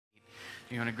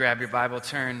You want to grab your Bible,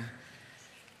 turn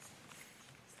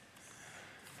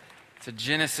to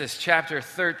Genesis chapter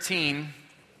 13.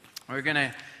 We're going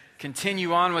to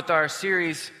continue on with our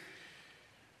series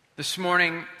this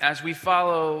morning as we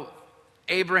follow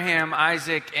Abraham,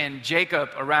 Isaac, and Jacob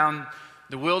around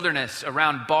the wilderness,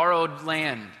 around borrowed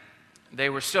land. They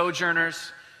were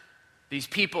sojourners, these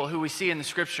people who we see in the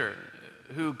scripture,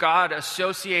 who God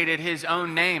associated his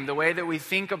own name. The way that we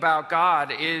think about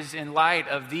God is in light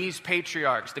of these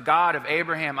patriarchs, the God of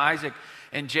Abraham, Isaac,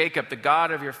 and Jacob, the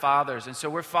God of your fathers. And so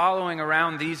we're following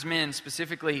around these men,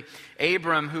 specifically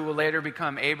Abram, who will later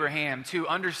become Abraham, to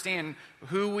understand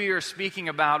who we are speaking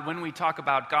about when we talk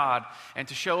about God and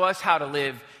to show us how to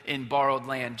live in borrowed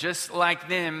land. Just like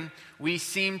them, we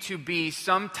seem to be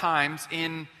sometimes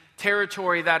in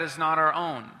territory that is not our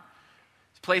own.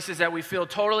 Places that we feel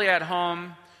totally at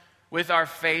home with our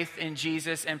faith in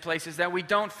Jesus, and places that we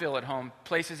don't feel at home,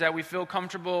 places that we feel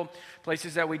comfortable,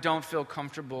 places that we don't feel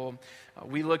comfortable.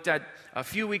 We looked at a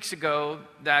few weeks ago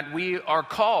that we are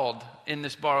called in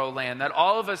this borrowed land, that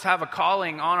all of us have a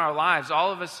calling on our lives.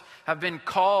 All of us have been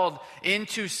called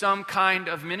into some kind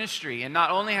of ministry. And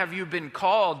not only have you been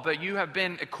called, but you have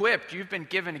been equipped. You've been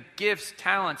given gifts,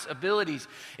 talents, abilities,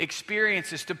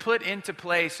 experiences to put into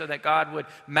place so that God would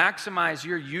maximize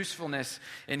your usefulness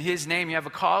in his name. You have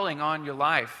a calling on your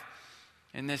life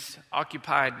in this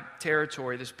occupied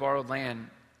territory, this borrowed land.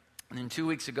 And then 2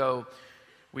 weeks ago,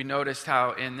 we noticed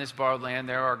how in this borrowed land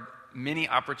there are many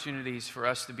opportunities for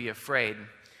us to be afraid.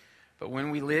 But when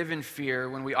we live in fear,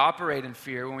 when we operate in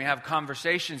fear, when we have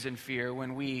conversations in fear,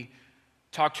 when we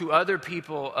talk to other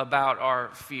people about our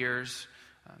fears,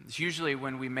 it's usually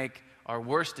when we make our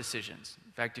worst decisions.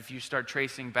 In fact, if you start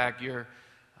tracing back your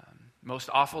most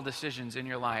awful decisions in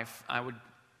your life, I would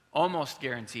almost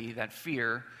guarantee that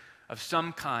fear of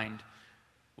some kind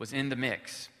was in the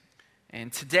mix.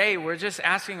 And today we're just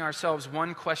asking ourselves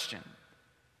one question.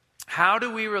 How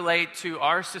do we relate to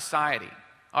our society,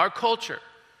 our culture,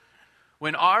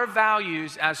 when our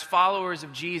values as followers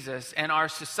of Jesus and our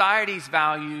society's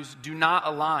values do not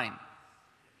align?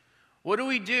 What do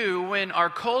we do when our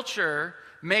culture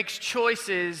makes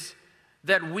choices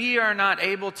that we are not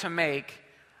able to make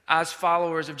as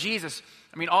followers of Jesus?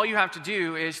 I mean, all you have to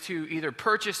do is to either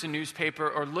purchase a newspaper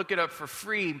or look it up for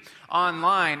free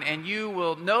online, and you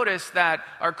will notice that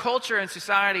our culture and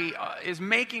society is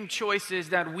making choices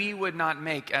that we would not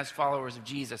make as followers of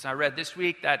Jesus. I read this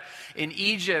week that in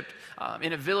Egypt,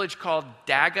 in a village called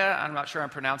Daga, I'm not sure I'm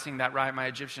pronouncing that right, my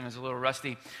Egyptian is a little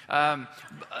rusty,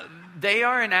 they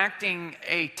are enacting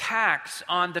a tax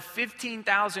on the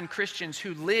 15,000 Christians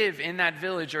who live in that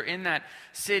village or in that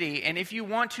city. And if you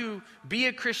want to be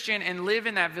a Christian and live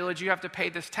in that village, you have to pay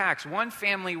this tax. One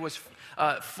family was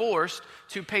forced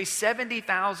to pay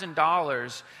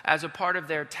 $70,000 as a part of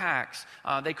their tax.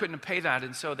 They couldn't pay that,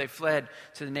 and so they fled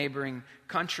to the neighboring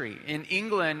country. In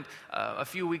England, a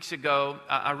few weeks ago,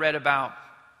 I read about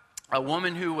a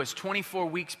woman who was 24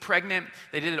 weeks pregnant.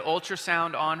 They did an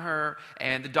ultrasound on her,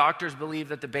 and the doctors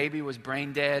believed that the baby was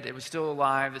brain dead. It was still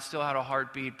alive. It still had a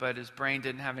heartbeat, but his brain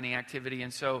didn't have any activity.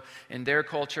 And so in their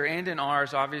culture and in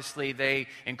ours, obviously, they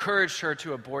encouraged her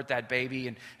to abort that baby.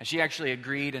 And she actually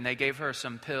agreed, and they gave her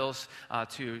some pills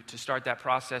to start that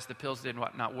process. The pills did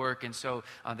not work, and so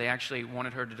they actually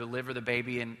wanted her to deliver the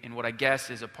baby in what I guess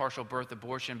is a partial birth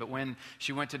abortion. But when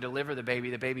she went to deliver the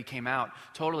baby came out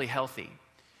totally healthy.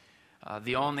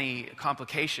 The only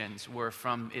complications were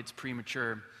from its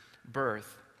premature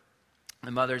birth. The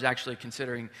mother's actually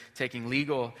considering taking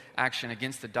legal action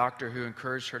against the doctor who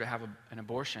encouraged her to have an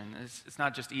abortion. It's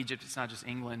not just Egypt, it's not just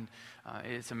England,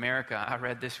 it's America. I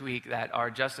read this week that our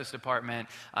Justice Department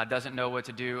doesn't know what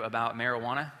to do about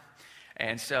marijuana.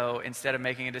 And so instead of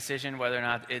making a decision whether or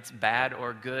not it's bad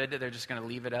or good, they're just going to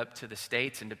leave it up to the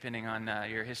states. And depending on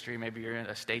your history, maybe you're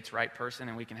a states' right person,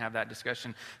 and we can have that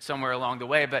discussion somewhere along the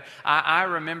way. But I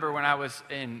remember when I was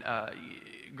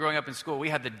growing up in school, we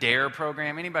had the DARE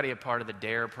program. Anybody a part of the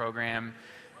DARE program?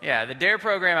 Yeah, the DARE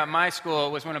program at my school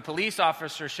was when a police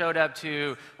officer showed up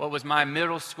to what was my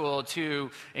middle school to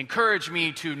encourage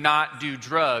me to not do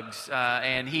drugs.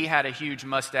 And he had a huge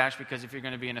mustache, because if you're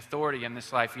going to be an authority in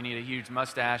this life, you need a huge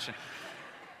mustache.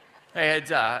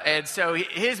 And so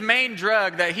his main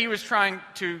drug that he was trying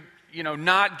to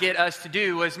not get us to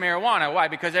do was marijuana. Why?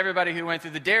 Because everybody who went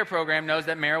through the DARE program knows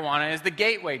that marijuana is the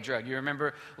gateway drug. You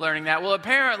remember learning that? Well,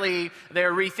 apparently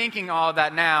they're rethinking all of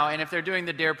that now, and if they're doing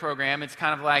the DARE program, it's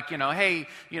kind of like, hey,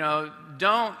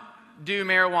 don't do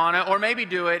marijuana, or maybe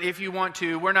do it if you want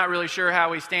to. We're not really sure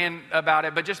how we stand about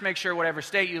it, but just make sure whatever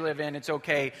state you live in, it's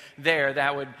okay there.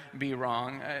 That would be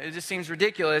wrong. It just seems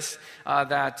ridiculous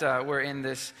that we're in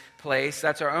this place.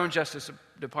 That's our own Justice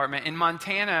Department. In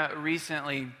Montana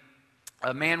recently,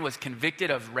 a man was convicted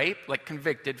of rape,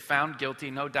 found guilty,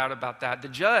 no doubt about that. The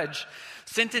judge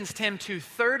sentenced him to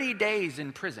 30 days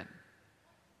in prison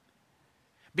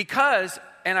because,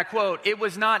 and I quote, it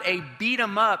was not a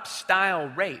beat-em-up style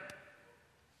rape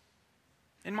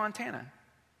in Montana.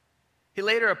 He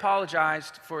later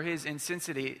apologized for his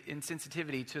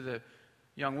insensitivity to the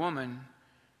young woman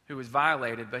who was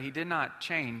violated, but he did not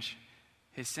change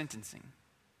his sentencing.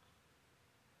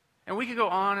 And we could go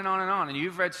on and on and on. And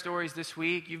you've read stories this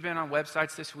week, you've been on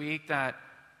websites this week that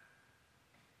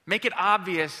make it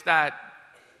obvious that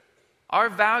our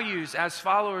values as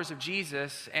followers of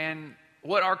Jesus and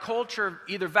what our culture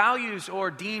either values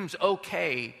or deems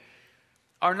okay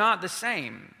are not the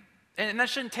same. And that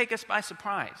shouldn't take us by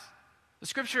surprise. The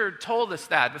Scripture told us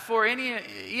that before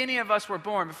any of us were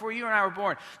born, before you and I were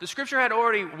born. The Scripture had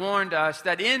already warned us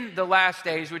that in the last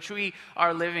days, which we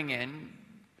are living in,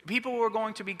 people were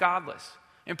going to be godless.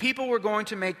 And people were going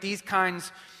to make these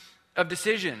kinds of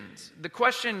decisions. The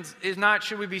question is not,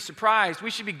 should we be surprised? We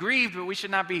should be grieved, but we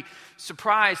should not be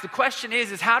surprised. The question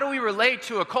is how do we relate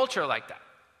to a culture like that?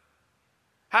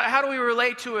 How do we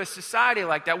relate to a society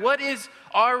like that? What is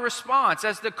our response?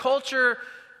 As the culture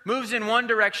moves in one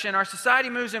direction, our society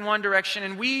moves in one direction,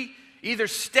 and we either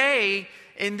stay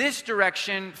in this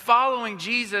direction, following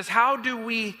Jesus, how do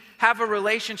we have a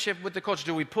relationship with the culture?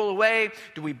 Do we pull away?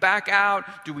 Do we back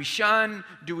out? Do we shun?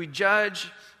 Do we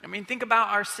judge? I mean, think about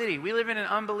our city. We live in an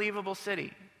unbelievable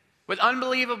city with an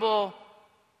unbelievable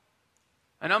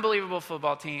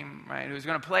football team, right, who's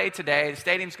going to play today. The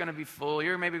stadium's going to be full.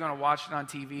 You're maybe going to watch it on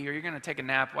TV, or you're going to take a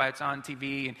nap while it's on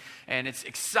TV, and it's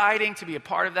exciting to be a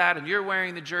part of that, and you're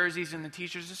wearing the jerseys and the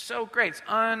t-shirts. It's so great. It's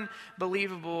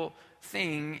unbelievable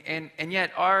thing, and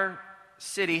yet our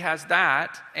city has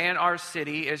that, and our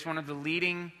city is one of the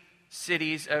leading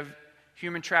cities of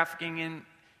human trafficking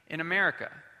in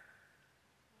America.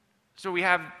 So we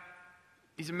have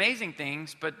these amazing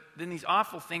things, but then these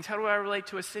awful things. How do I relate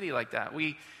to a city like that?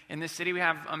 In this city, we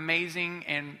have amazing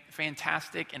and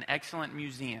fantastic and excellent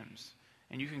museums.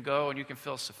 And you can go and you can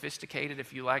feel sophisticated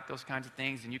if you like those kinds of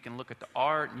things. And you can look at the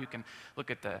art, and you can look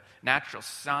at the natural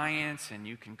science, and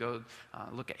you can go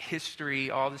look at history,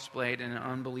 all displayed in an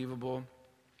unbelievable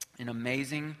and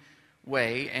amazing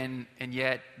way. And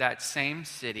yet that same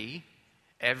city,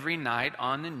 every night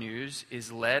on the news,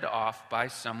 is led off by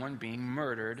someone being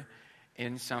murdered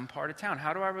in some part of town.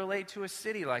 How do I relate to a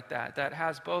city like that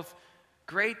has both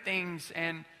great things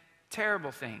and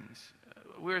terrible things?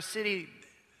 We're a city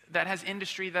that has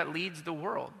industry that leads the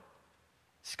world.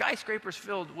 Skyscrapers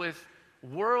filled with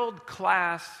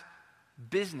world-class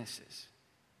businesses.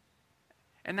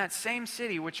 And that same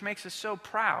city, which makes us so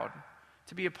proud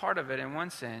to be a part of it in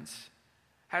one sense,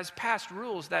 has passed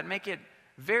rules that make it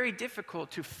very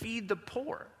difficult to feed the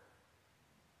poor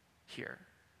here.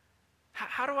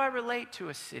 How do I relate to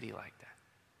a city like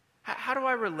that? How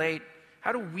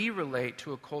do we relate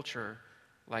to a culture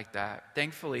like that?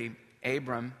 Thankfully,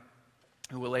 Abram,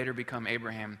 who will later become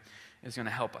Abraham, is going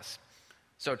to help us.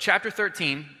 So chapter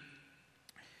 13,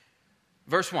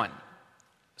 verse 1.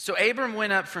 So Abram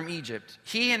went up from Egypt,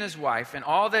 he and his wife, and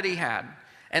all that he had,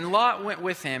 and Lot went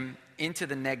with him into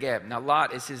the Negeb. Now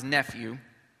Lot is his nephew,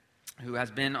 who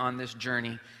has been on this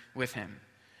journey with him.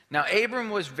 Now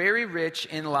Abram was very rich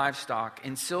in livestock,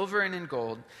 in silver and in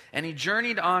gold, and he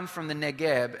journeyed on from the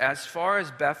Negeb as far as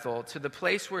Bethel, to the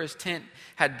place where his tent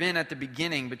had been at the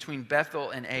beginning between Bethel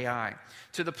and Ai,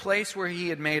 to the place where he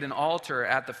had made an altar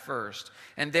at the first.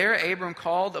 And there Abram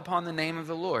called upon the name of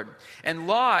the Lord. And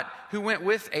Lot, who went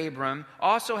with Abram,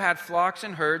 also had flocks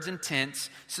and herds and tents,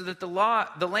 so that the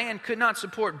land could not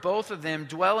support both of them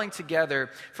dwelling together,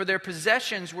 for their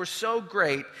possessions were so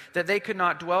great that they could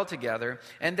not dwell together.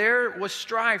 And there was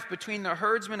strife between the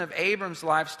herdsmen of Abram's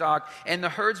livestock and the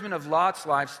herdsmen of Lot's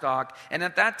livestock. And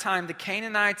at that time, the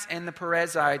Canaanites and the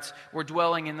Perizzites were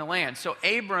dwelling in the land. So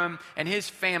Abram and his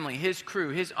family, his crew,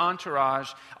 his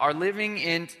entourage, are living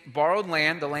in borrowed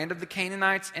land, the land of the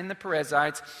Canaanites and the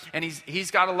Perizzites. And he's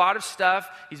got a lot of stuff.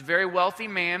 He's a very wealthy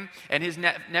man. And his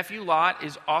nephew Lot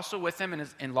is also with him.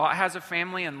 And Lot has a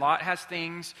family, and Lot has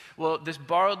things. Well, this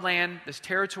borrowed land, this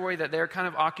territory that they're kind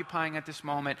of occupying at this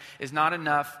moment, is not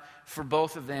enough for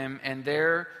both of them, and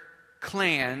their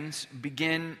clans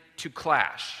begin to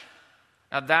clash.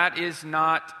 Now that is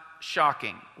not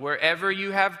shocking. Wherever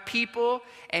you have people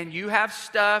and you have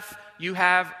stuff, you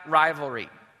have rivalry.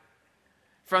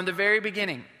 From the very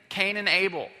beginning, Cain and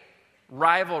Abel,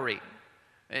 rivalry.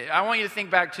 I want you to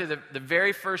think back to the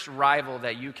very first rival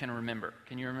that you can remember.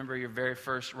 Can you remember your very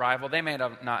first rival? They may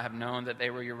not have known that they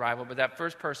were your rival, but that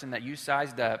first person that you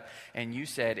sized up and you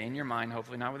said in your mind,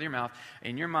 hopefully not with your mouth,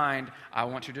 in your mind, I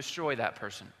want to destroy that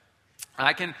person.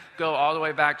 I can go all the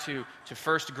way back to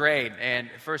first grade. And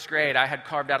first grade, I had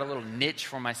carved out a little niche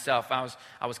for myself. I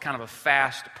was kind of a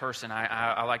fast person.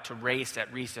 I like to race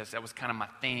at recess. That was kind of my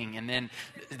thing. And then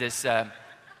this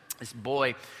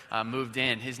boy moved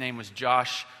in. His name was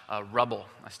Josh Rubble.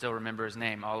 I still remember his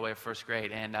name all the way to first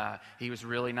grade. And he was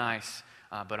really nice.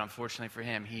 But unfortunately for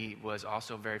him, he was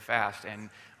also very fast. And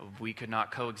we could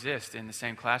not coexist in the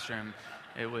same classroom.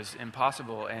 It was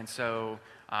impossible. And so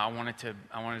I wanted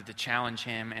to challenge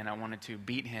him, and I wanted to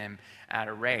beat him at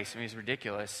a race. I mean, it was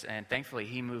ridiculous. And thankfully,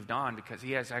 he moved on because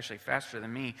he was actually faster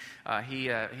than me. He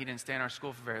didn't stay in our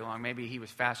school for very long. Maybe he was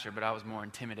faster, but I was more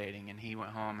intimidating. And he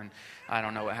went home, and I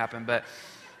don't know what happened. But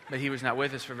he was not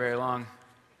with us for very long.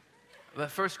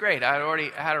 But first grade, I already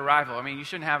had a rival. I mean, you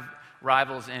shouldn't have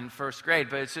rivals in first grade,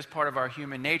 but it's just part of our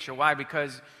human nature. Why?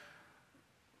 Because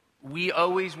we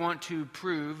always want to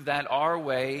prove that our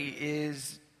way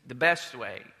is the best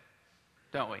way,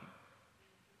 don't we?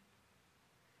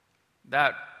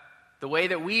 That the way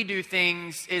that we do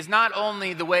things is not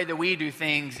only the way that we do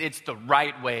things, it's the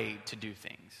right way to do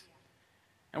things.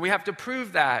 And we have to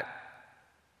prove that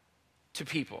to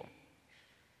people.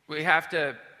 We have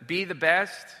to be the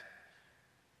best.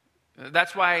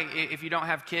 That's why if you don't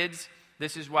have kids,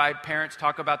 this is why parents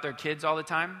talk about their kids all the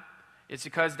time. It's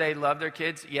because they love their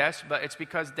kids, yes, but it's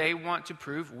because they want to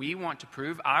prove, we want to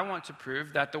prove, I want to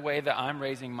prove that the way that I'm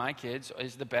raising my kids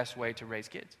is the best way to raise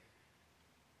kids.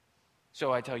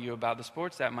 So I tell you about the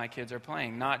sports that my kids are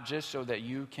playing, not just so that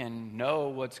you can know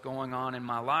what's going on in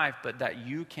my life, but that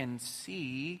you can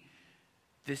see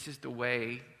this is the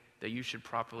way that you should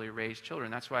properly raise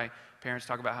children. That's why parents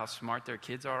talk about how smart their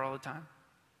kids are all the time.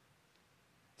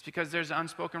 It's because there's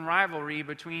unspoken rivalry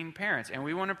between parents, and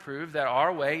we want to prove that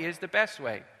our way is the best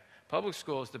way. Public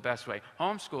school is the best way.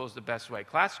 Homeschool is the best way.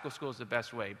 Classical school is the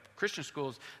best way. Christian school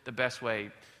is the best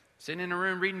way. Sitting in a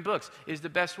room reading books is the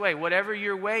best way. Whatever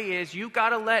your way is, you got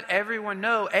to let everyone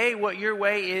know, A, what your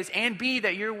way is, and B,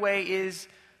 that your way is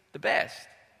the best.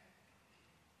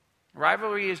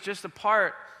 Rivalry is just a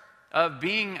part of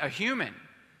being a human.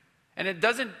 And it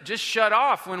doesn't just shut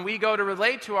off when we go to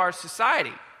relate to our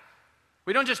society.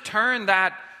 We don't just turn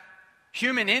that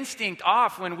human instinct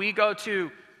off when we go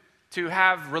to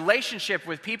have relationship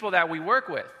with people that we work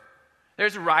with.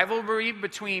 There's rivalry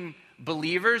between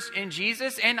believers in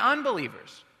Jesus and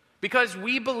unbelievers because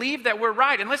we believe that we're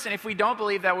right. And listen, if we don't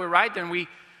believe that we're right, then we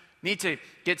need to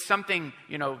get something,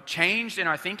 changed in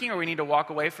our thinking, or we need to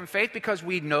walk away from faith because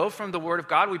we know from the Word of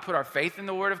God, we put our faith in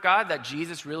the Word of God, that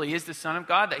Jesus really is the Son of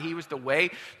God, that He was the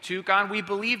way to God. We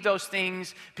believe those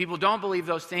things. People don't believe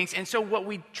those things. And so what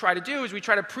we try to do is we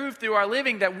try to prove through our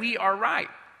living that we are right.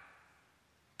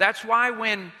 That's why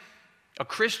when a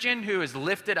Christian who is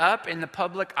lifted up in the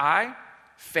public eye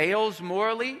fails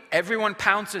morally, everyone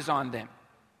pounces on them.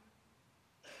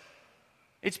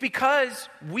 It's because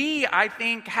we, I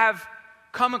think, have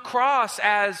come across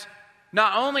as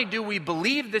not only do we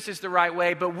believe this is the right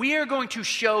way, but we are going to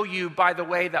show you by the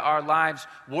way that our lives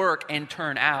work and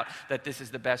turn out that this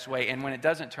is the best way. And when it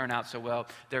doesn't turn out so well,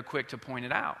 they're quick to point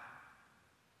it out.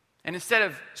 And instead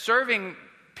of serving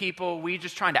people, we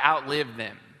just trying to outlive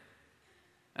them.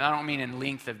 And I don't mean in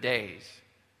length of days.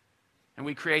 And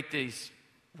we create these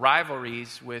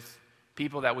rivalries with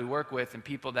people that we work with and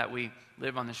people that we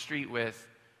live on the street with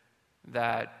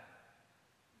that,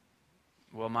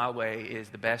 well, my way is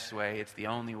the best way, it's the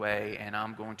only way, and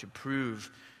I'm going to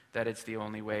prove that it's the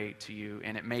only way to you.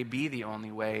 And it may be the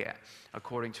only way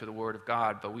according to the Word of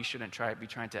God, but we shouldn't be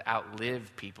trying to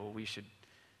outlive people. We should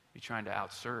be trying to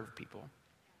outserve people.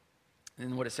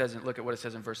 And look at what it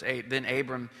says in verse 8. Then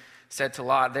Abram said to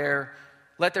Lot,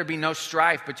 let there be no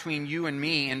strife between you and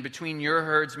me, and between your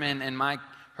herdsmen and my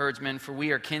herdsmen, for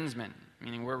we are kinsmen.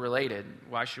 Meaning we're related.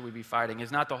 Why should we be fighting?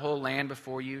 Is not the whole land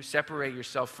before you? Separate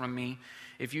yourself from me.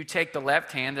 If you take the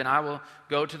left hand, then I will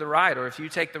go to the right. Or if you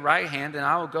take the right hand, then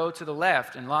I will go to the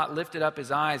left. And Lot lifted up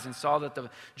his eyes and saw that the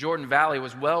Jordan Valley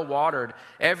was well watered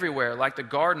everywhere, like the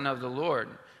garden of the Lord,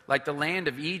 like the land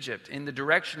of Egypt, in the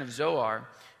direction of Zoar.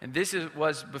 And this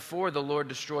was before the Lord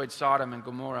destroyed Sodom and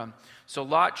Gomorrah. So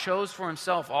Lot chose for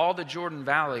himself all the Jordan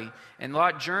Valley, and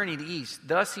Lot journeyed east.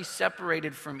 Thus they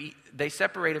separated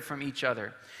from each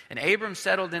other. And Abram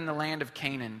settled in the land of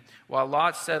Canaan, while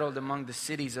Lot settled among the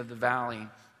cities of the valley,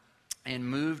 and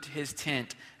moved his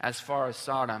tent as far as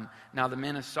Sodom. Now the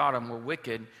men of Sodom were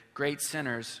wicked, great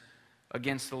sinners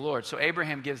against the Lord. So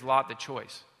Abraham gives Lot the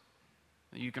choice.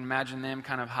 You can imagine them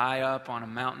kind of high up on a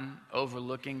mountain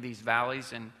overlooking these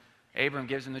valleys, and Abram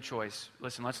gives them the choice.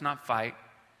 Listen, let's not fight.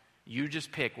 You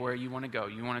just pick where you want to go.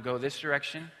 You want to go this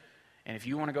direction? And if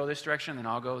you want to go this direction, then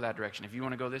I'll go that direction. If you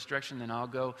want to go this direction, then I'll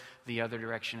go the other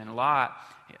direction. And Lot,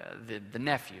 the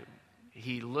nephew,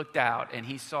 he looked out and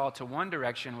he saw to one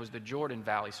direction was the Jordan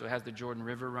Valley. So it has the Jordan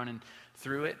River running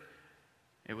through it.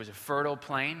 It was a fertile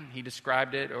plain. He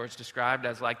described it, or it's described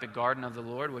as like the garden of the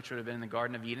Lord, which would have been the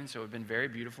Garden of Eden. So it would have been very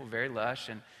beautiful, very lush.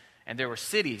 And there were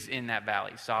cities in that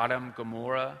valley, Sodom,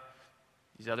 Gomorrah,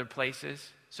 these other places.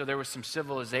 So there was some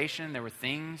civilization, there were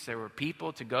things, there were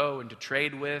people to go and to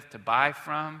trade with, to buy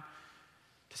from,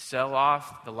 to sell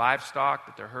off the livestock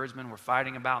that their herdsmen were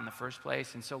fighting about in the first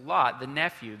place. And so Lot, the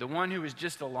nephew, the one who was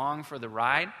just along for the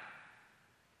ride,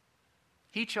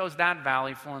 he chose that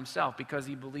valley for himself because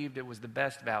he believed it was the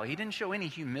best valley. He didn't show any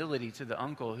humility to the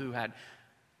uncle who had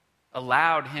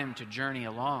allowed him to journey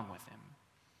along with him.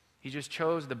 He just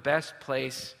chose the best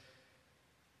place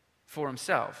for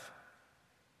himself.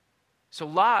 So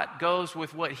Lot goes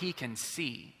with what he can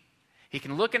see. He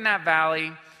can look in that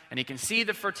valley and he can see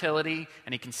the fertility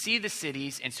and he can see the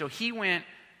cities. And so he went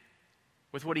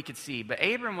with what he could see. But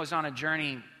Abram was on a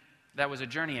journey that was a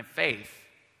journey of faith,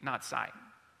 not sight.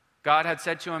 God had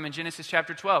said to him in Genesis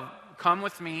chapter 12, come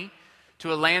with me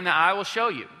to a land that I will show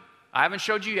you. I haven't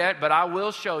showed you yet, but I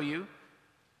will show you.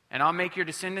 And I'll make your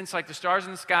descendants like the stars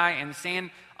in the sky and the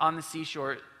sand on the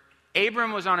seashore.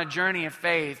 Abram was on a journey of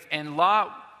faith, and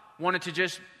Lot wanted to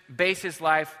just base his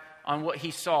life on what he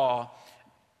saw.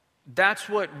 That's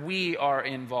what we are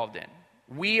involved in.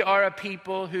 We are a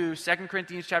people who, 2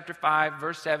 Corinthians chapter 5,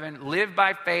 verse 7, live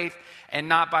by faith and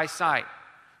not by sight.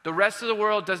 The rest of the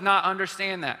world does not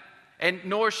understand that, and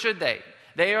nor should they.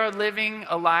 They are living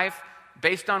a life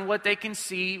based on what they can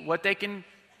see, what they can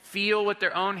feel with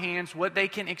their own hands, what they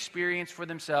can experience for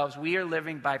themselves. We are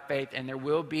living by faith, and there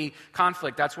will be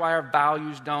conflict. That's why our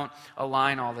values don't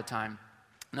align all the time.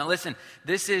 Now listen,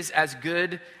 this is as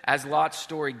good as Lot's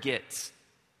story gets.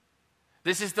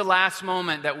 This is the last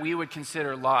moment that we would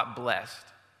consider Lot blessed.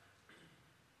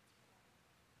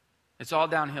 It's all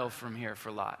downhill from here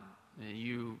for Lot.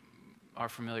 You are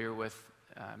familiar with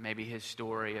maybe his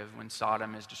story of when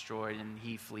Sodom is destroyed and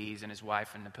he flees and his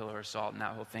wife and the pillar of salt and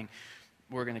that whole thing.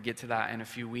 We're going to get to that in a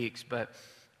few weeks. But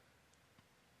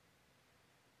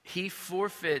he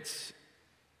forfeits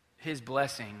his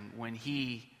blessing when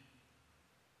he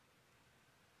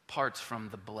parts from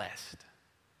the blessed.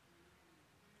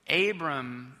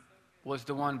 Abram was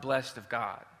the one blessed of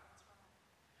God.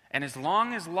 And as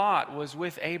long as Lot was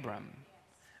with Abram,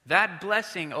 that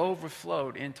blessing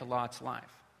overflowed into Lot's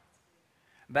life.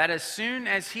 But as soon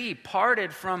as he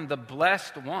parted from the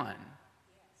blessed one,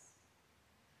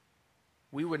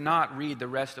 we would not read the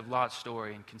rest of Lot's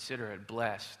story and consider it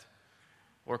blessed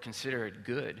or consider it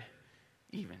good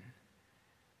even.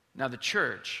 Now the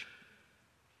church,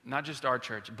 not just our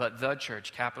church, but the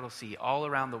church, capital C, all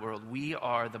around the world, we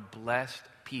are the blessed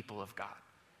people of God.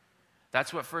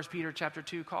 That's what 1 Peter chapter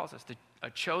 2 calls us, a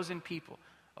chosen people,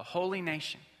 a holy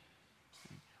nation.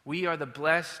 We are the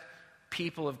blessed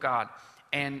people of God.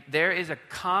 And there is a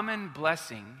common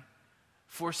blessing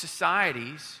for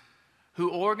societies who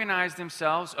organize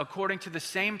themselves according to the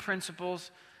same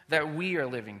principles that we are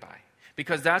living by.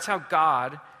 Because that's how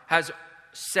God has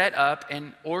set up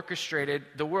and orchestrated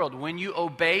the world. When you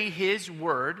obey His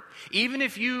word, even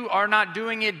if you are not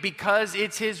doing it because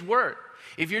it's His word,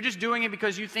 if you're just doing it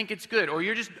because you think it's good, or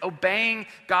you're just obeying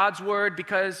God's word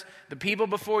because the people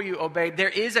before you obeyed, there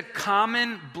is a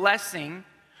common blessing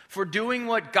for doing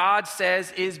what God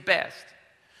says is best.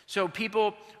 So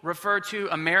people refer to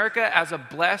America as a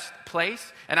blessed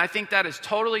place, and I think that is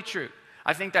totally true.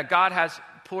 I think that God has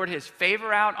poured His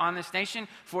favor out on this nation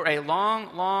for a long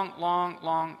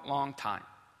time.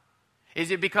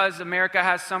 Is it because America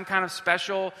has some kind of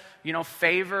special,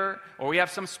 favor, or we have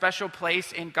some special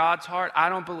place in God's heart? I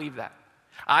don't believe that.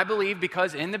 I believe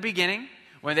because in the beginning,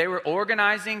 when they were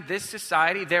organizing this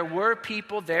society, there were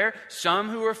people there, some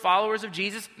who were followers of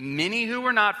Jesus, many who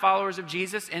were not followers of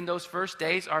Jesus in those first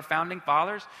days, our founding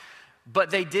fathers.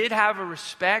 But they did have a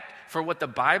respect for what the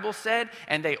Bible said,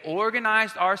 and they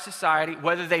organized our society,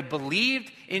 whether they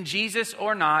believed in Jesus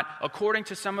or not, according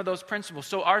to some of those principles.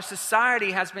 So our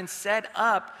society has been set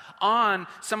up on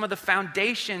some of the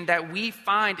foundation that we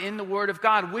find in the Word of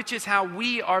God, which is how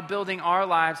we are building our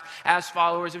lives as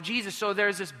followers of Jesus. So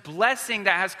there's this blessing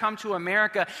that has come to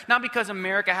America, not because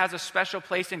America has a special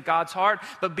place in God's heart,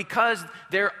 but because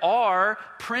there are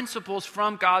principles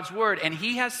from God's Word. And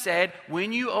He has said,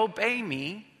 when you obey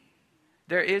me,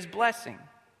 there is blessing.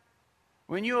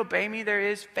 When you obey me, there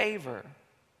is favor.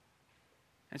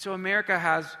 And so America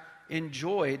has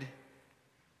enjoyed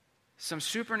some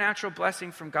supernatural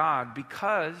blessing from God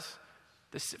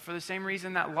for the same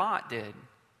reason that Lot did.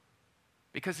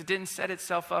 Because it didn't set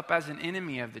itself up as an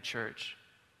enemy of the church.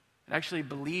 It actually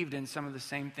believed in some of the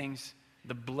same things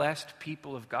the blessed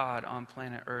people of God on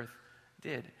planet Earth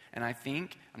did. And I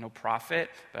think, I'm no prophet,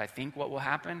 but I think what will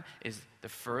happen is the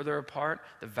further apart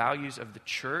the values of the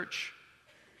church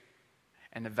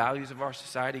and the values of our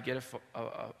society get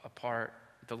apart,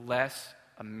 the less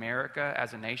America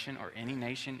as a nation, or any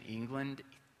nation, England,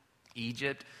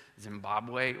 Egypt,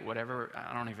 Zimbabwe, whatever.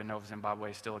 I don't even know if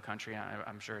Zimbabwe is still a country.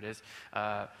 I'm sure it is.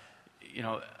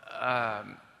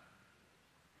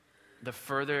 The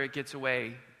further it gets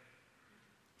away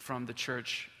from the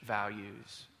church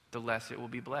values, the less it will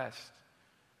be blessed.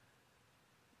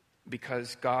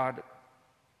 Because God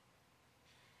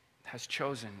has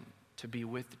chosen to be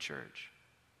with the church.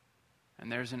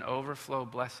 And there's an overflow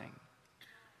blessing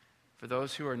for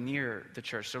those who are near the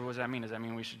church. So what does that mean? Does that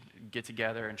mean we should get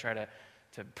together and try to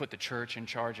put the church in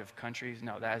charge of countries?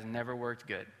 No, that has never worked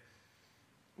good.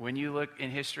 When you look in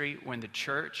history, when the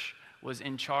church was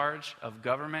in charge of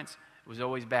governments, it was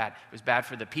always bad. It was bad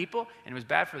for the people, and it was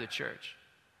bad for the church.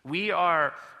 We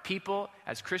are people,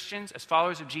 as Christians, as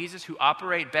followers of Jesus, who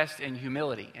operate best in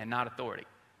humility and not authority.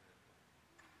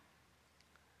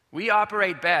 We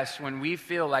operate best when we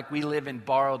feel like we live in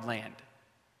borrowed land,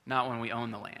 not when we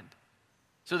own the land.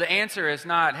 So the answer is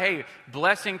not, hey,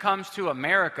 blessing comes to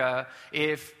America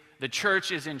if the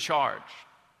church is in charge.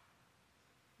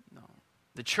 No,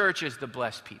 the church is the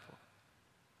blessed people.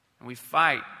 And we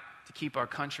fight to keep our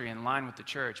country in line with the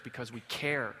church because we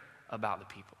care about the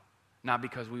people, not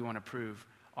because we want to prove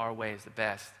our way is the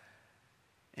best.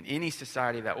 And any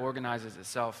society that organizes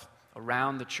itself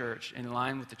around the church, in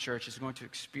line with the church, is going to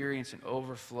experience an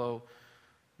overflow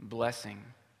blessing.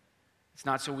 It's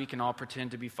not so we can all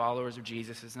pretend to be followers of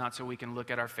Jesus. It's not so we can look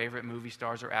at our favorite movie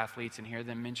stars or athletes and hear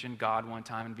them mention God one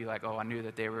time and be like, oh, I knew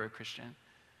that they were a Christian.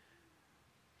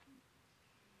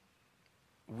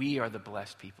 We are the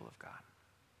blessed people of God.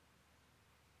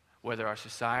 Whether our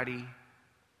society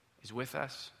is with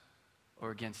us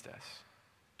or against us.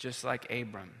 Just like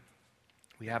Abram,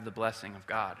 we have the blessing of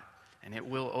God, and it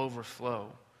will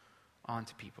overflow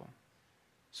onto people.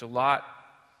 So Lot,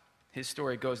 his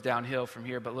story goes downhill from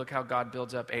here, but look how God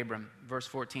builds up Abram. Verse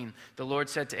 14, the Lord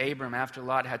said to Abram after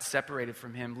Lot had separated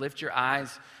from him, lift your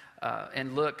eyes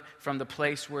and look from the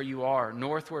place where you are,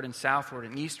 northward and southward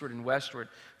and eastward and westward.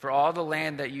 For all the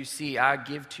land that you see, I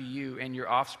give to you and your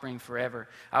offspring forever.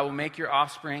 I will make your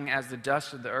offspring as the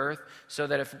dust of the earth, so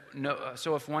that if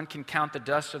one can count the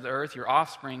dust of the earth, your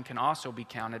offspring can also be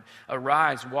counted.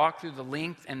 Arise, walk through the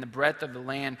length and the breadth of the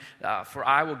land, for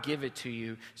I will give it to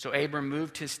you. So Abram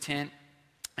moved his tent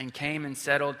and came and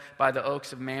settled by the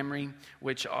oaks of Mamre,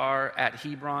 which are at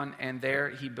Hebron, and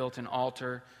there he built an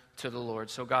altar to the Lord.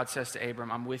 So God says to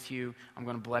Abram, I'm with you. I'm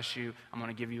going to bless you. I'm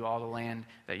going to give you all the land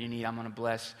that you need. I'm going to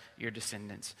bless your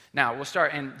descendants. Now, we'll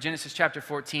start in Genesis chapter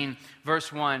 14,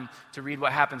 verse 1 to read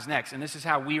what happens next. And this is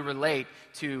how we relate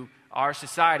to our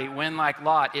society when, like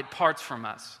Lot, it parts from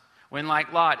us. When,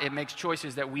 like Lot, it makes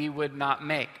choices that we would not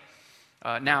make.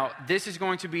 Now, this is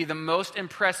going to be the most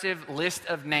impressive list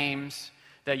of names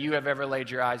that you have ever laid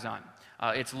your eyes on.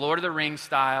 It's Lord of the Rings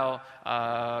style,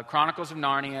 Chronicles of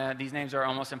Narnia. These names are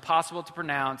almost impossible to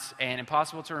pronounce and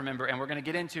impossible to remember. And we're going to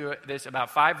get into this about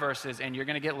 5 verses, and you're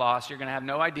going to get lost. You're going to have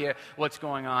no idea what's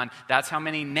going on. That's how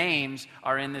many names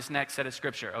are in this next set of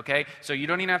scripture, okay? So you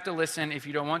don't even have to listen if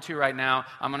you don't want to right now.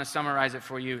 I'm going to summarize it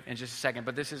for you in just a second,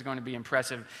 but this is going to be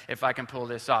impressive if I can pull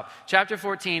this off. Chapter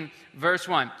 14, verse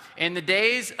 1. In the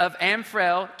days of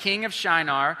Amphrael, king of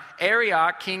Shinar,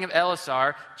 Arioch, king of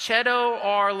Elasar,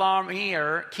 Chedorlaomer,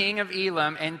 king of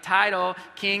Elam, and Tidal,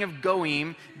 king of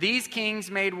Goim. These kings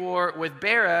made war with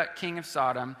Bera, king of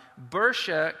Sodom,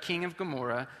 Bersha, king of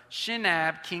Gomorrah,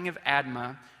 Shinab, king of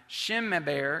Admah,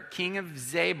 Shemeber, king of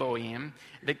Zeboim,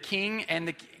 the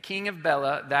king of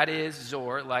Bela, that is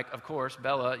Zor, like, of course,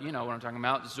 Bela, you know what I'm talking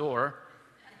about, Zor,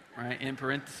 right, in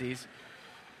parentheses.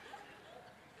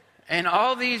 And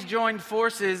all these joined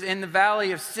forces in the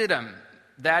valley of Siddim,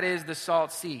 that is the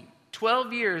Salt Sea.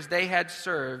 12 years they had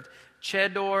served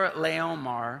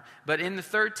Chedorlaomer, but in the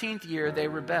 13th year they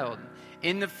rebelled.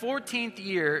 In the 14th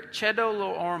year,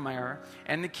 Chedorlaomer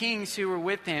and the kings who were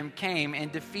with him came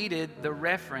and defeated the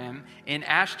Rephaim in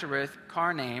Ashtaroth,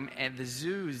 Karnaim, and the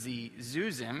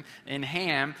Zuzim in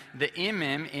Ham, the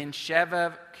Emim in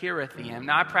Shevav Kiriathaim.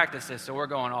 Now I practiced this, so we're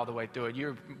going all the way through it.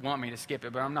 You want me to skip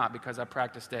it, but I'm not, because I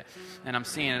practiced it and I'm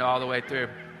seeing it all the way through.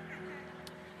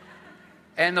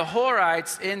 And the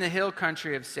Horites in the hill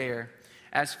country of Seir.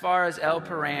 as far as El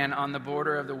Paran on the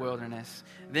border of the wilderness.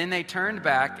 Then they turned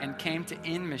back and came to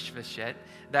En-Mishpashet,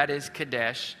 that is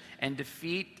Kadesh, and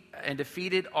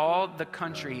defeated all the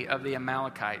country of the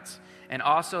Amalekites, and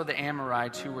also the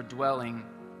Amorites who were dwelling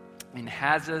in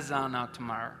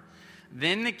Hazazontamar.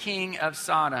 Then the king of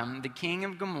Sodom, the king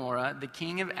of Gomorrah, the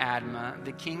king of Admah,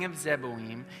 the king of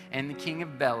Zeboim, and the king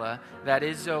of Bela, that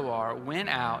is Zoar, went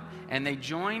out, and they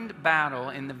joined battle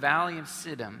in the valley of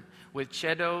Siddim with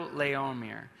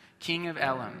Chedorlaomer, king of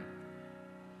Elam,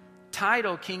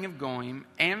 Tidal, king of Goim,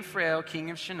 Amphrael,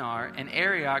 king of Shinar, and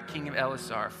Arioch, king of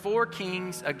Elasar. 4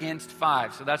 kings against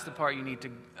 5. So that's the part you need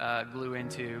to glue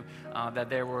into, that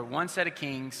there were one set of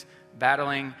kings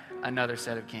battling another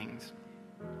set of kings.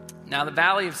 Now the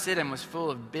valley of Siddim was full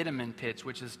of bitumen pits,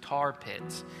 which is tar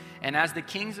pits. And as the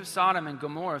kings of Sodom and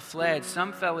Gomorrah fled,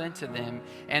 some fell into them,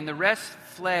 and the rest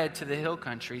fled to the hill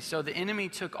country. So the enemy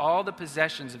took all the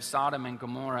possessions of Sodom and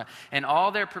Gomorrah and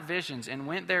all their provisions and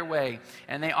went their way.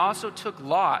 And they also took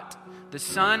Lot, the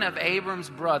son of Abram's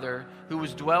brother, who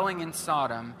was dwelling in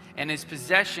Sodom, and his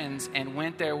possessions, and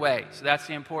went their way. So that's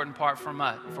the important part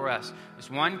for us. This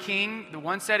one king, the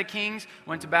one set of kings,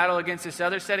 went to battle against this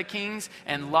other set of kings,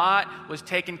 and Lot was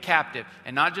taken captive.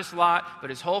 And not just Lot, but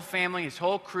his whole family, his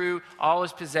whole crew, all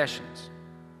his possessions.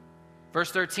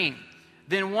 Verse 13.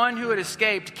 Then one who had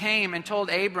escaped came and told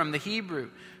Abram the Hebrew,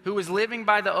 who was living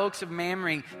by the oaks of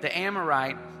Mamre, the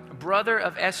Amorite, brother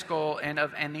of Eshcol and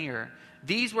of Aner.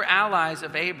 These were allies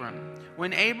of Abram.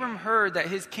 When Abram heard that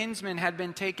his kinsmen had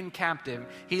been taken captive,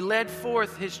 he led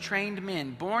forth his trained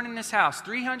men, born in his house,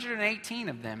 318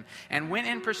 of them, and went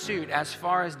in pursuit as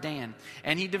far as Dan.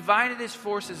 And he divided his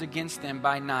forces against them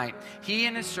by night, he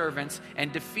and his servants,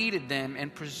 and defeated them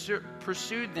and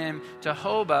pursued them to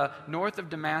Hobah, north of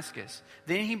Damascus.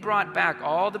 Then he brought back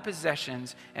all the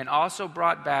possessions, and also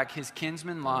brought back his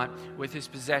kinsman Lot with his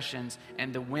possessions,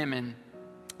 and the women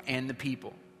and the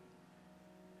people.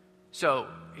 So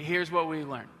here's what we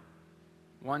learned.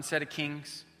 One set of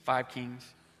kings, 5 kings,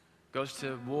 goes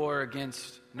to war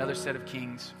against another set of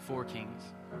kings, 4 kings.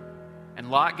 And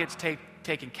Lot gets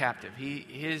taken captive.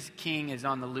 His king is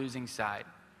on the losing side.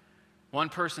 One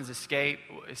person's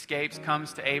escapes,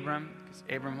 comes to Abram,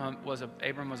 because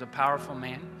Abram was a powerful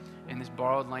man in this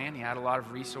borrowed land. He had a lot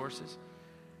of resources.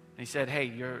 And he said, hey,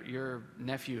 your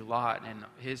nephew Lot and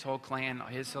his whole clan,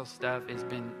 his whole stuff has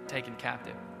been taken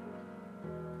captive.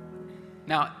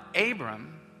 Now,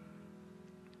 Abram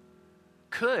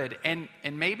could and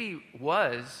maybe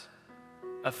was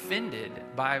offended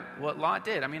by what Lot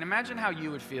did. I mean, imagine how you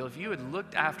would feel if you had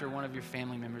looked after one of your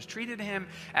family members, treated him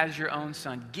as your own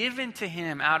son, given to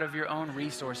him out of your own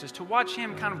resources, to watch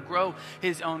him kind of grow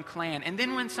his own clan. And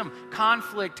then when some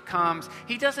conflict comes,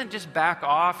 he doesn't just back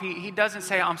off. He doesn't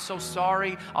say, I'm so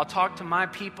sorry, I'll talk to my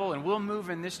people and we'll move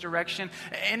in this direction.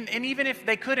 And even if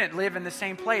they couldn't live in the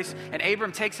same place, and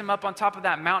Abram takes him up on top of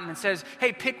that mountain and says,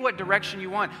 hey, pick what direction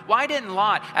you want. Why didn't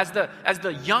Lot, as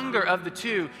the younger of the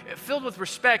two, filled with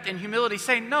respect and humility,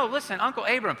 say, no, listen, Uncle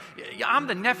Abram, I'm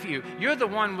the nephew. You're the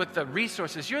one with the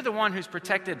resources. You're the one who's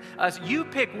protected us. You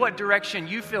pick what direction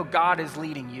you feel God is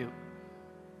leading you.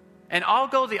 And I'll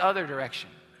go the other direction.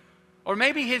 Or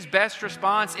maybe his best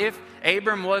response, if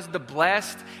Abram was the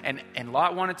blessed and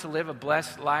Lot wanted to live a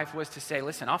blessed life, was to say,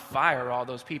 listen, I'll fire all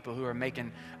those people who are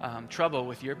making trouble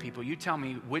with your people. You tell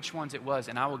me which ones it was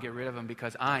and I will get rid of them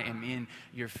because I am in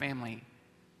your family.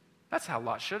 That's how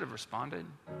Lot should have responded.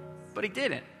 But he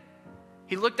didn't.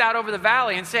 He looked out over the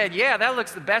valley and said, yeah, that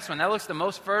looks the best one. That looks the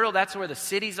most fertile. That's where the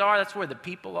cities are. That's where the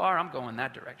people are. I'm going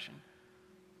that direction.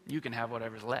 You can have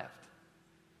whatever's left.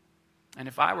 And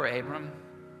if I were Abram,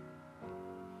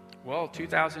 well,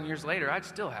 2,000 years later, I'd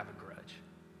still have a grudge.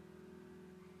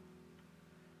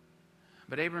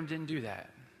 But Abram didn't do that.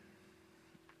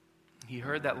 He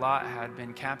heard that Lot had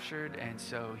been captured, and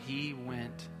so he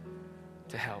went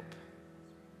to help.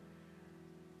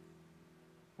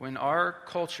 When our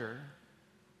culture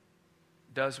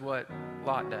does what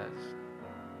Lot does,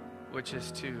 which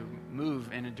is to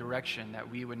move in a direction that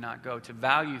we would not go, to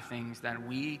value things that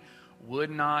we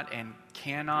would not and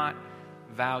cannot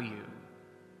value,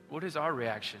 what is our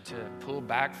reaction? To pull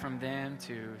back from them,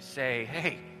 to say,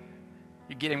 hey,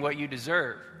 you're getting what you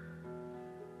deserve.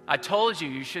 I told you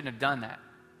you shouldn't have done that.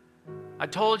 I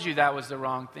told you that was the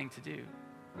wrong thing to do.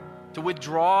 To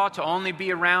withdraw, to only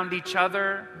be around each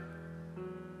other.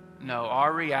 No,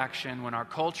 our reaction when our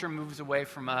culture moves away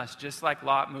from us, just like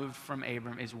Lot moved from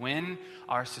Abram, is when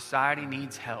our society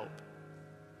needs help,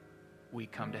 we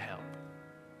come to help.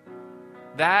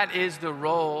 That is the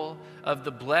role of the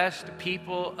blessed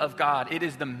people of God. It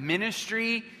is the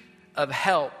ministry of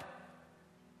help.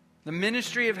 The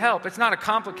ministry of help. It's not a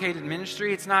complicated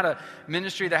ministry. It's not a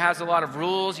ministry that has a lot of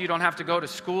rules. You don't have to go to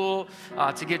school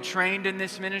to get trained in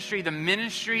this ministry. The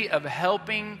ministry of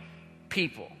helping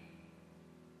people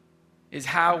is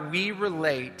how we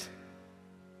relate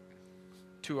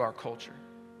to our culture.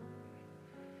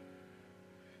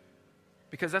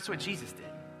 Because that's what Jesus did.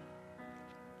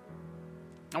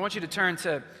 I want you to turn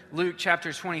to Luke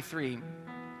chapter 23.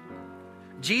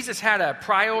 Jesus had a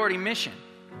priority mission.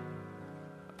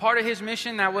 Part of his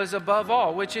mission that was above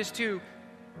all, which is to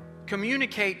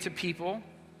communicate to people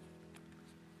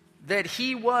that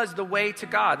he was the way to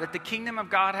God, that the kingdom of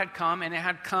God had come and it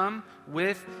had come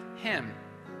with him.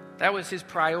 That was his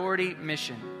priority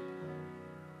mission.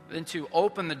 Then to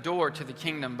open the door to the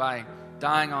kingdom by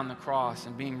dying on the cross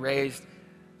and being raised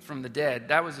from the dead.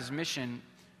 That was his mission,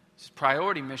 his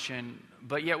priority mission.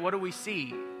 But yet what do we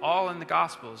see? All in the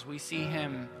Gospels, we see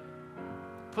him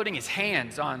putting his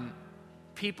hands on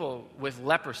people with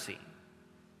leprosy.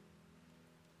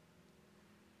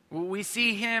 We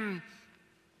see him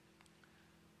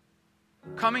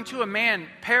coming to a man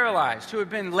paralyzed who had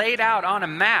been laid out on a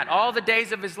mat all the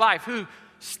days of his life, who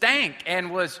stank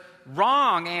and was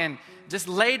wrong and just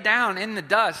laid down in the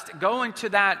dust, going to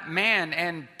that man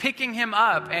and picking him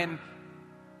up and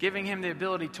giving him the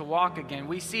ability to walk again.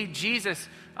 We see Jesus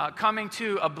coming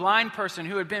to a blind person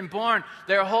who had been born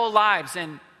their whole lives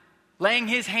and laying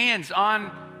his hands on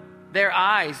their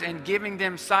eyes and giving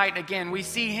them sight again. We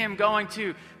see him going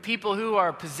to people who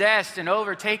are possessed and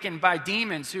overtaken by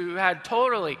demons who had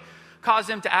totally caused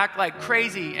them to act like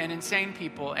crazy and insane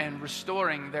people and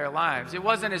restoring their lives. It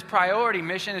wasn't his priority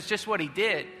mission, it's just what he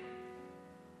did.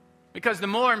 Because the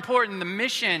more important the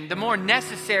mission, the more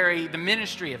necessary the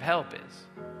ministry of help is.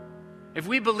 If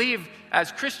we believe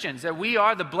as Christians that we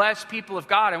are the blessed people of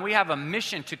God and we have a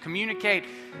mission to communicate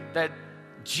that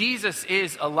Jesus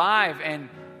is alive and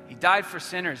he died for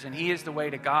sinners and he is the way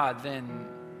to God, then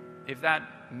if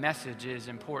that message is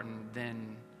important,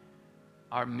 then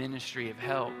our ministry of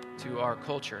help to our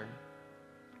culture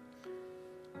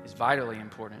is vitally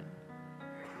important.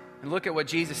 And look at what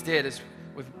Jesus did is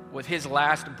with his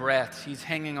last breath. He's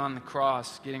hanging on the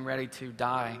cross, getting ready to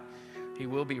die. He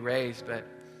will be raised, but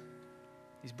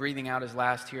he's breathing out his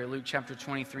last here. Luke chapter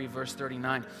 23, verse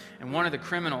 39. And one of the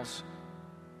criminals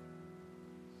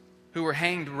who were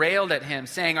hanged railed at him,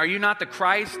 saying, "Are you not the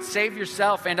Christ? Save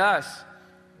yourself and us."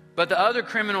 But the other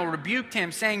criminal rebuked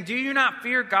him, saying, "Do you not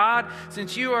fear God,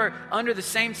 since you are under the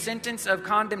same sentence of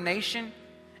condemnation?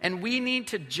 And we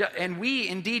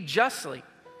indeed justly,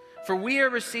 for we are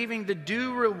receiving the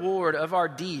due reward of our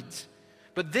deeds.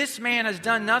 But this man has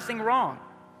done nothing wrong."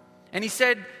 And he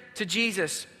said to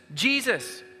Jesus,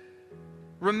 "Jesus,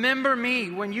 remember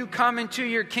me when you come into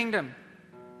your kingdom."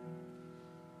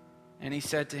 And he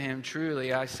said to him,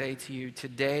 "Truly I say to you,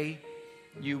 today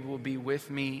you will be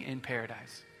with me in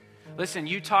paradise." Listen,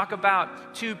 you talk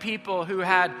about two people who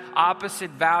had opposite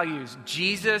values,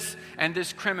 Jesus and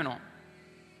this criminal,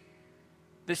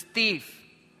 this thief,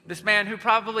 this man who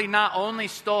probably not only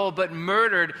stole but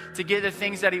murdered to get the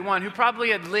things that he wanted, who probably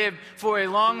had lived for a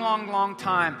long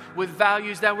time with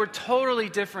values that were totally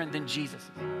different than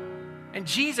Jesus. And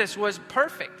Jesus was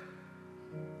perfect.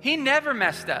 He never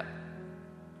messed up.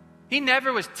 He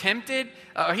never was tempted.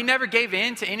 He never gave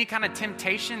in to any kind of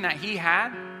temptation that he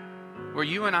had. Where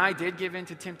you and I did give in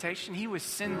to temptation, he was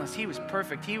sinless. He was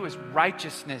perfect. He was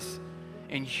righteousness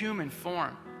in human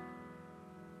form.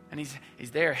 And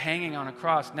he's there hanging on a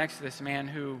cross next to this man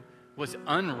who was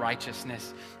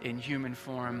unrighteousness in human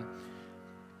form.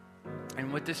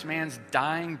 And with this man's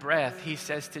dying breath, he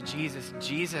says to Jesus,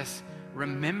 "Jesus,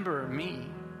 remember me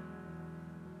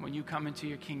when you come into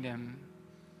your kingdom."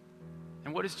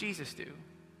 And what does Jesus do?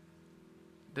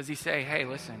 Does he say, "Hey,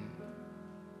 listen,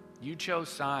 you chose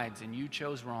sides and you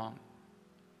chose wrong,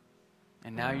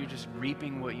 and now you're just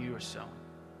reaping what you are sowing"?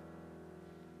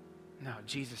 No,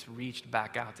 Jesus reached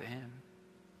back out to him.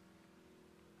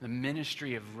 The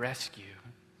ministry of rescue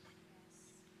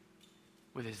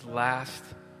with his last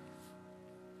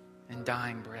and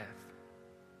dying breath.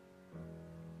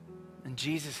 And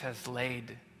Jesus has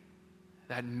laid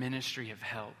that ministry of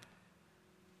help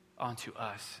onto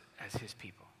us as his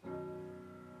people.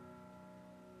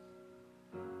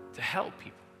 To help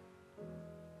people.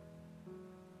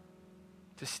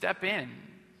 To step in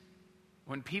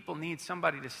when people need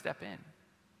somebody to step in.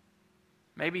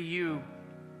 Maybe you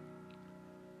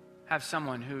have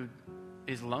someone who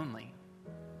is lonely,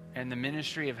 and the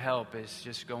ministry of help is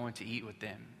just going to eat with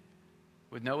them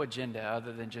with no agenda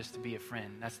other than just to be a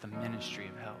friend. That's the ministry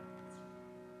of help.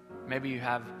 Maybe you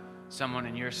have someone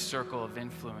in your circle of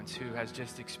influence who has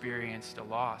just experienced a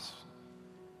loss.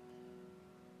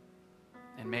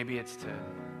 And maybe it's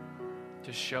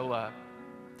to show up,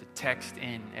 to text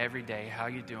in every day, how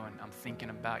you doing? I'm thinking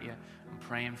about you. I'm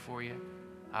praying for you.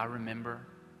 I remember.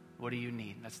 What do you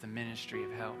need? That's the ministry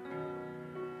of help.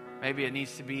 Maybe it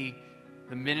needs to be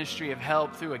the ministry of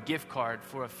help through a gift card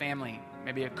for a family,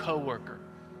 maybe a coworker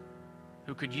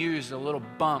who could use a little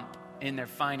bump in their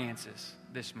finances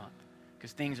this month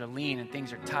because things are lean and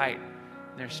things are tight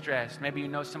and they're stressed. Maybe you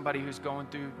know somebody who's going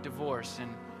through divorce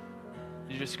and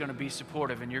you're just going to be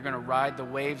supportive and you're going to ride the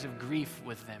waves of grief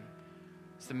with them.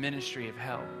 It's the ministry of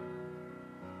help.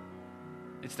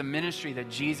 It's the ministry that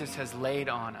Jesus has laid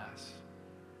on us.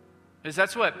 Because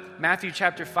that's what Matthew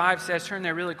chapter 5 says. Turn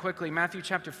there really quickly. Matthew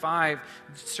chapter 5,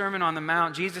 Sermon on the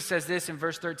Mount. Jesus says this in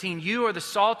verse 13. You are the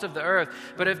salt of the earth,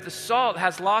 but if the salt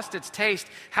has lost its taste,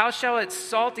 how shall its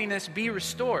saltiness be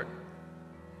restored?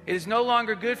 It is no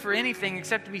longer good for anything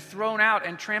except to be thrown out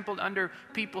and trampled under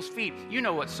people's feet. You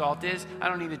know what salt is. I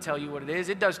don't need to tell you what it is.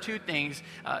 It does two things.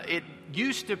 It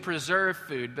used to preserve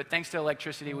food, but thanks to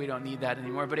electricity, we don't need that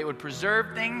anymore. But it would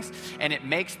preserve things, and it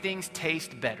makes things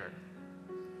taste better.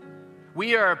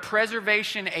 We are a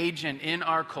preservation agent in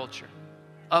our culture,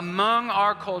 among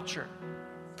our culture,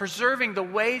 preserving the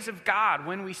ways of God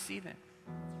when we see them,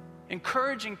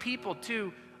 encouraging people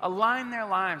to align their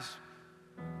lives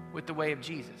with the way of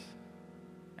Jesus.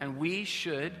 And we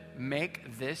should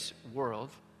make this world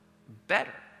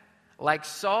better. Like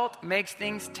salt makes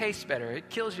things taste better. It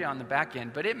kills you on the back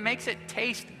end, but it makes it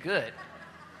taste good.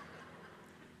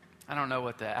 I don't know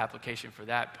what the application for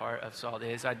that part of salt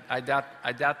is. I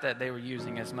doubt that they were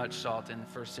using as much salt in the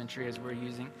first century as we're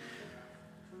using.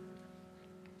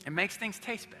 It makes things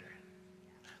taste better.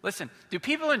 Listen, do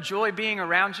people enjoy being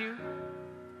around you?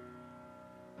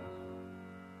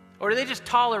 Or do they just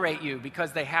tolerate you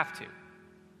because they have to?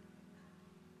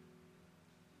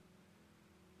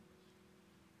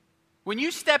 When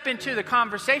you step into the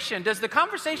conversation, does the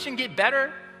conversation get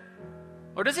better?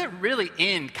 Or does it really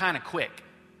end kind of quick?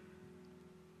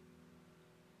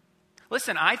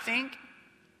 Listen, I think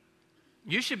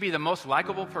you should be the most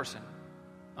likable person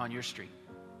on your street.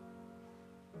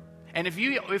 And if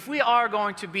we are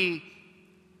going to be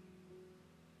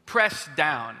pressed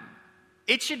down,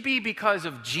 it should be because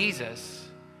of Jesus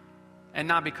and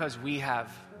not because we have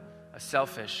a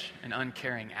selfish and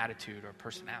uncaring attitude or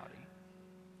personality.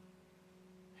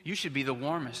 You should be the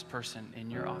warmest person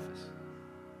in your office.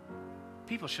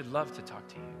 People should love to talk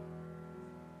to you.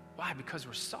 Why? Because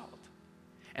we're salt.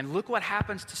 And look what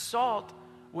happens to salt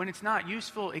when it's not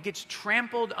useful. It gets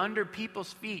trampled under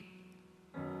people's feet.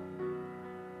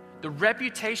 The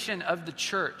reputation of the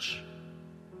church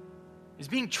is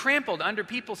being trampled under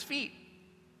people's feet.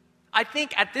 I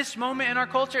think at this moment in our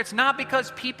culture, it's not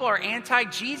because people are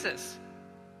anti-Jesus.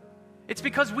 It's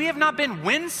because we have not been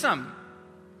winsome.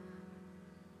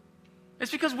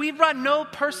 It's because we've brought no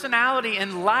personality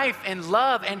and life and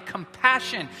love and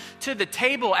compassion to the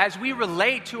table as we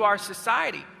relate to our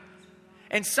society.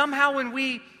 And somehow when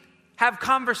we have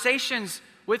conversations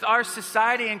with our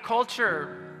society and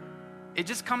culture, it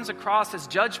just comes across as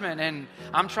judgment, and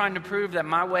I'm trying to prove that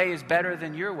my way is better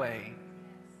than your way.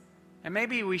 And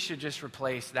maybe we should just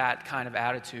replace that kind of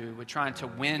attitude with trying to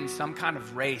win some kind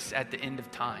of race at the end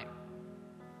of time.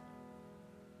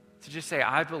 To just say,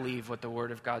 I believe what the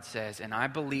Word of God says, and I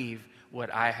believe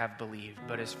what I have believed.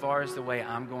 But as far as the way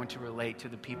I'm going to relate to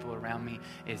the people around me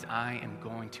is I am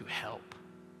going to help.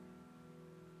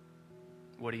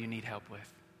 What do you need help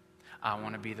with? I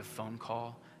want to be the phone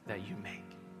call that you make.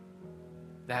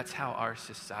 That's how our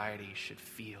society should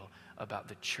feel about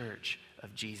the church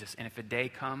of Jesus. And if a day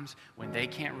comes when they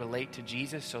can't relate to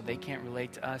Jesus, so they can't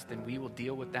relate to us, then we will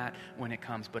deal with that when it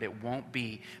comes. But it won't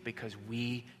be because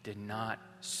we did not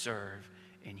serve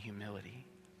in humility.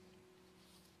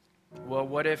 Well,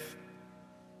 what if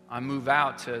I move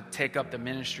out to take up the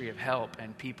ministry of help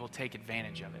and people take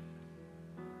advantage of it?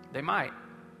 They might.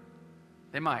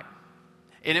 They might.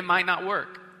 And it might not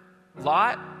work.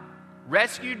 Lot,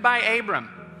 rescued by Abram,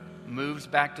 moves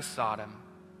back to Sodom.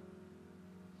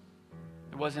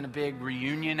 It wasn't a big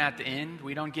reunion at the end.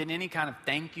 We don't get any kind of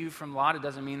thank you from Lot. It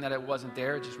doesn't mean that it wasn't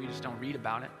there. We just don't read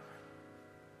about it.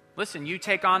 Listen, you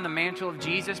take on the mantle of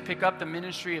Jesus, pick up the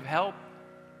ministry of help,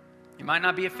 it might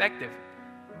not be effective.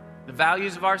 The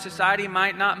values of our society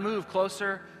might not move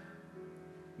closer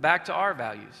back to our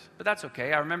values, but that's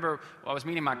okay. I remember I was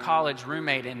meeting my college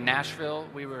roommate in Nashville.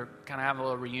 We were kind of having a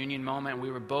little reunion moment.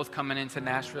 We were both coming into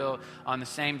Nashville on the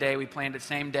same day. We planned it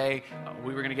same day.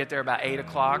 We were going to get there about 8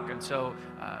 o'clock, and so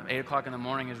 8 o'clock in the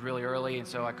morning is really early, and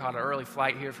so I caught an early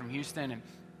flight here from Houston, and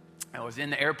I was in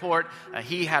the airport.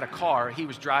 He had a car. He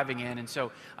was driving in. And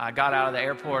so I got out of the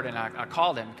airport and I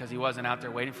called him because he wasn't out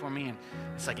there waiting for me. And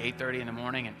it's like 8:30 in the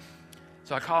morning. And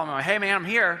so I call him. I'm like, hey, man, I'm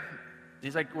here.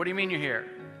 He's like, what do you mean you're here?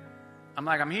 I'm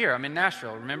like, I'm here. I'm in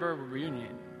Nashville. Remember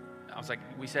reunion? I was like,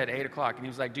 we said 8 o'clock. And he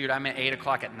was like, dude, I'm at 8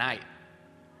 o'clock at night.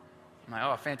 I'm like,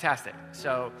 oh, fantastic.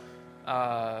 So,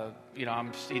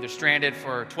 I'm either stranded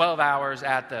for 12 hours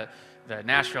at the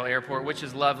Nashville airport, which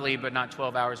is lovely, but not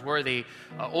 12 hours worthy,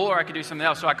 or I could do something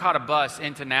else. So I caught a bus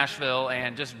into Nashville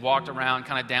and just walked around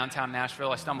kind of downtown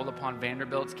Nashville. I stumbled upon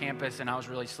Vanderbilt's campus, and I was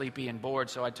really sleepy and bored,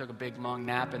 so I took a big, long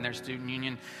nap in their student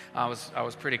union. I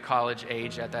was pretty college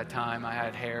age at that time. I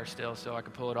had hair still, so I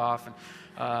could pull it off.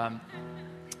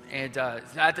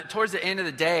 Towards the end of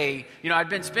the day, I'd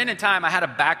been spending time. I had a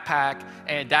backpack,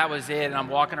 and that was it. And I'm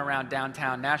walking around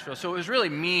downtown Nashville. So it was really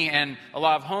me and a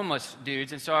lot of homeless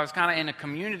dudes. And so I was kind of in a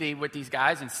community with these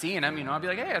guys and seeing them. I'd be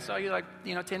like, hey, I saw you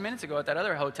 10 minutes ago at that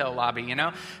other hotel lobby,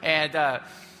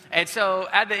 And so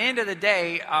at the end of the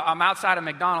day, I'm outside of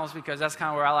McDonald's because that's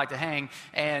kind of where I like to hang.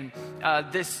 And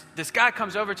this guy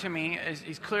comes over to me.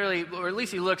 He's clearly, or at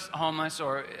least he looks homeless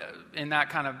or in that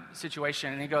kind of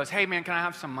situation. And he goes, hey, man, can I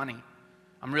have some money?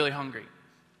 I'm really hungry.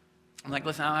 I'm like,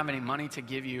 listen, I don't have any money to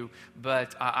give you,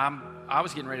 but I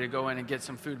was getting ready to go in and get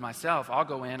some food myself. I'll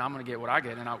go in. I'm going to get what I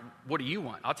get. And what do you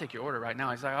want? I'll take your order right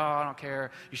now. He's like, oh, I don't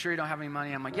care. You sure you don't have any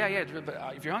money? I'm like, yeah,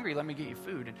 but if you're hungry, let me get you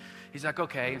food. And he's like,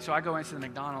 okay. And so I go into the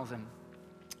McDonald's and,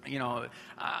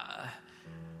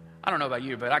 I don't know about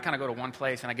you, but I kind of go to one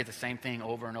place and I get the same thing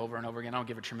over and over and over again. I don't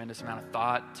give a tremendous amount of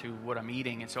thought to what I'm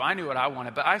eating. And so I knew what I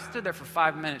wanted, but I stood there for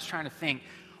 5 minutes trying to think,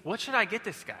 what should I get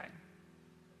this guy?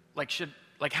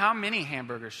 Like how many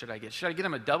hamburgers should I get? Should I get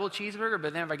him a double cheeseburger?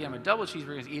 But then if I get him a double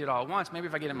cheeseburger, he's eat it all at once. Maybe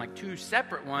if I get him like 2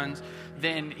 separate ones,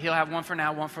 then he'll have one for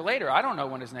now, one for later. I don't know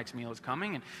when his next meal is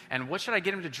coming. And what should I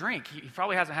get him to drink? He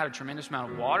probably hasn't had a tremendous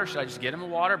amount of water. Should I just get him a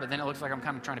water? But then it looks like I'm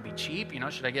kind of trying to be cheap.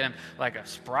 Should I get him like a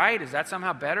Sprite? Is that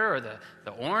somehow better? Or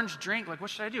the orange drink? Like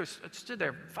what should I do? I stood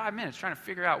there 5 minutes trying to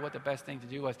figure out what the best thing to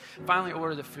do was. Finally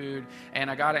ordered the food and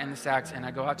I got it in the sacks and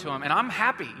I go out to him. And I'm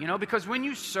happy, because when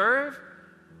you serve,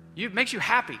 it makes you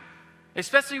happy.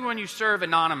 Especially when you serve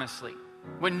anonymously.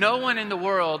 When no one in the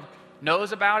world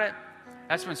knows about it,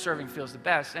 that's when serving feels the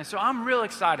best. And so I'm real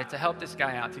excited to help this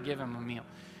guy out, to give him a meal.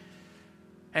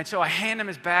 And so I hand him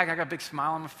his bag. I got a big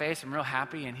smile on my face. I'm real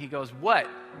happy. And he goes, what?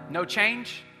 No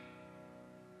change?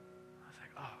 I was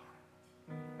like,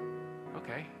 oh,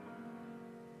 okay.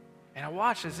 And I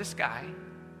watched as this guy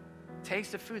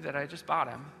takes the food that I just bought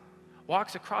him,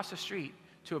 walks across the street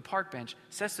to a park bench,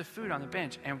 sets the food on the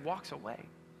bench, and walks away.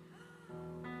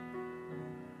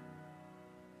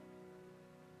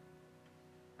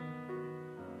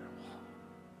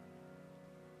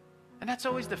 And that's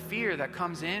always the fear that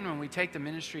comes in when we take the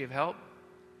ministry of help.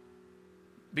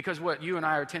 Because what you and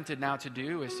I are tempted now to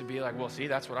do is to be like, well, see,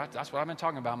 that's what I've been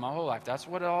talking about my whole life. That's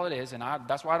what all it is. And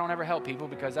that's why I don't ever help people,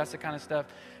 because that's the kind of stuff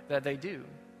that they do.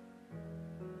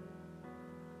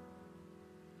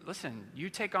 Listen,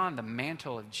 you take on the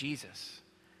mantle of Jesus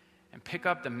and pick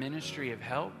up the ministry of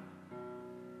help,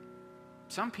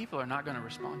 some people are not going to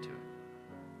respond to it.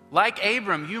 Like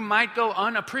Abram, you might go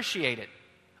unappreciated,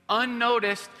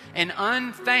 unnoticed, and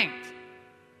unthanked.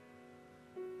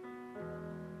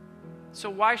 So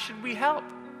why should we help?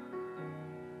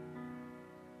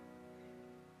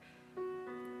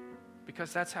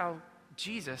 Because that's how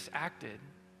Jesus acted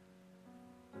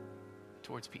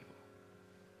towards people.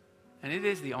 And it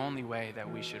is the only way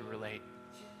that we should relate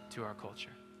to our culture.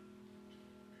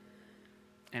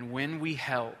 And when we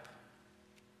help,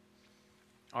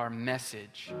 our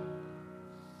message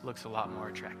looks a lot more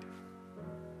attractive.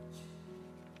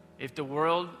 If the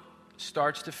world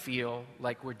starts to feel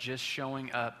like we're just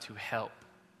showing up to help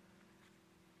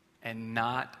and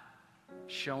not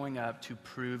showing up to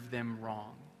prove them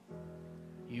wrong,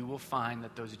 you will find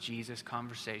that those Jesus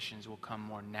conversations will come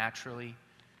more naturally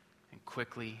and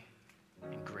quickly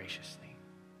and graciously.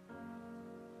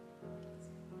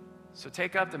 So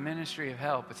take up the ministry of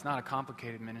help. It's not a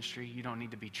complicated ministry. You don't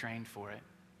need to be trained for it.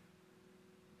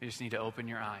 You just need to open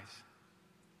your eyes.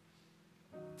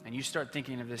 And you start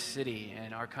thinking of this city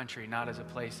and our country not as a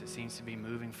place that seems to be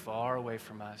moving far away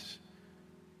from us,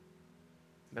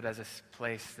 but as a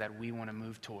place that we want to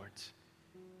move towards,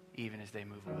 even as they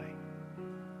move away.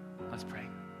 Let's pray.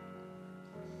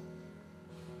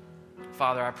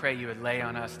 Father, I pray you would lay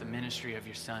on us the ministry of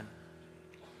your Son.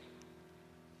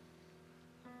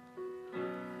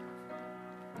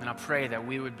 And I pray that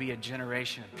we would be a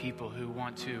generation of people who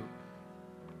want to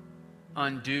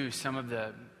undo some of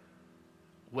the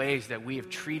ways that we have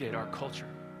treated our culture.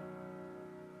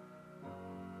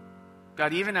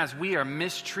 God, even as we are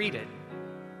mistreated,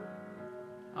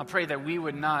 I pray that we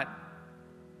would not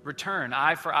return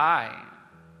eye for eye,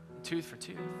 tooth for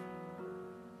tooth,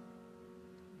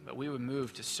 but we would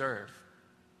move to serve,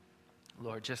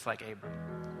 Lord, just like Abram.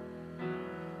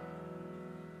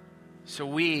 So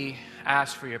we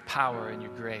ask for your power and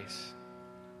your grace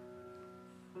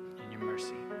and your mercy.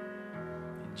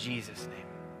 In Jesus' name.